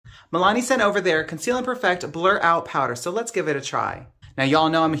Milani sent over their Conceal and Perfect Blur Out Powder, so let's give it a try. Now, y'all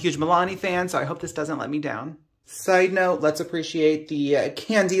know I'm a huge Milani fan, so I hope this doesn't let me down. Side note, let's appreciate the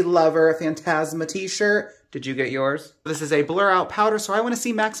Candy Lover Phantasma t-shirt. Did you get yours? This is a blur out powder, so I want to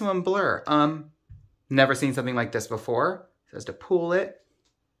see maximum blur. Never seen something like this before. It says to pull it.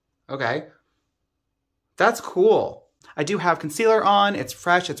 Okay. That's cool. I do have concealer on. It's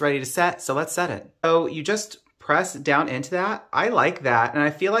fresh. It's ready to set, so let's set it. So you just press down into that. I like that, and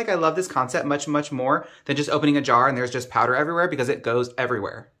I feel like I love this concept much, much more than just opening a jar and there's just powder everywhere because it goes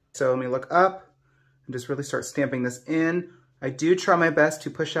everywhere. So let me look up and just really start stamping this in. I do try my best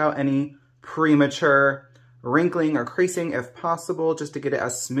to push out any premature wrinkling or creasing if possible, just to get it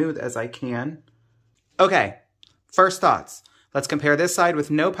as smooth as I can. Okay, first thoughts. Let's compare this side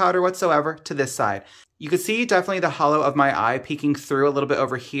with no powder whatsoever to this side. You can see definitely the hollow of my eye peeking through a little bit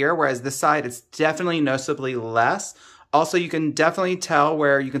over here, whereas this side, it's definitely noticeably less. Also, you can definitely tell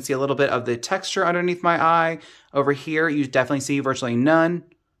where you can see a little bit of the texture underneath my eye. Over here, you definitely see virtually none.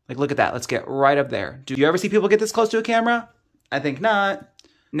 Like, look at that. Let's get right up there. Do you ever see people get this close to a camera? I think not.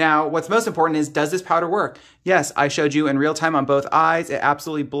 Now, what's most important is, does this powder work? Yes, I showed you in real time on both eyes. It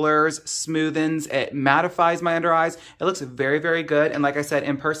absolutely blurs, smoothens, it mattifies my under eyes. It looks very, very good. And like I said,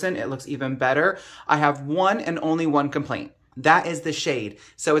 in person, it looks even better. I have one and only one complaint. That is the shade.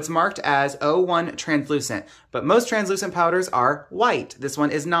 So it's marked as 01 translucent, but most translucent powders are white. This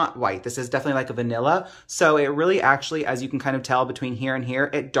one is not white. This is definitely like a vanilla. So it really actually, as you can kind of tell between here and here,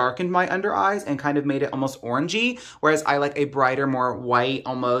 it darkened my under eyes and kind of made it almost orangey, whereas I like a brighter, more white,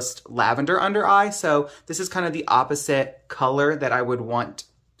 almost lavender under eye. So this is kind of the opposite color that I would want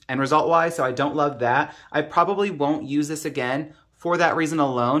end result wise. So I don't love that. I probably won't use this again for that reason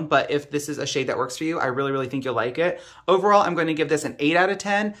alone, but if this is a shade that works for you, I really, really think you'll like it. Overall, I'm going to give this an 8 out of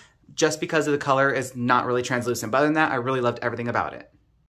 10 just because of the color is not really translucent. But other than that, I really loved everything about it.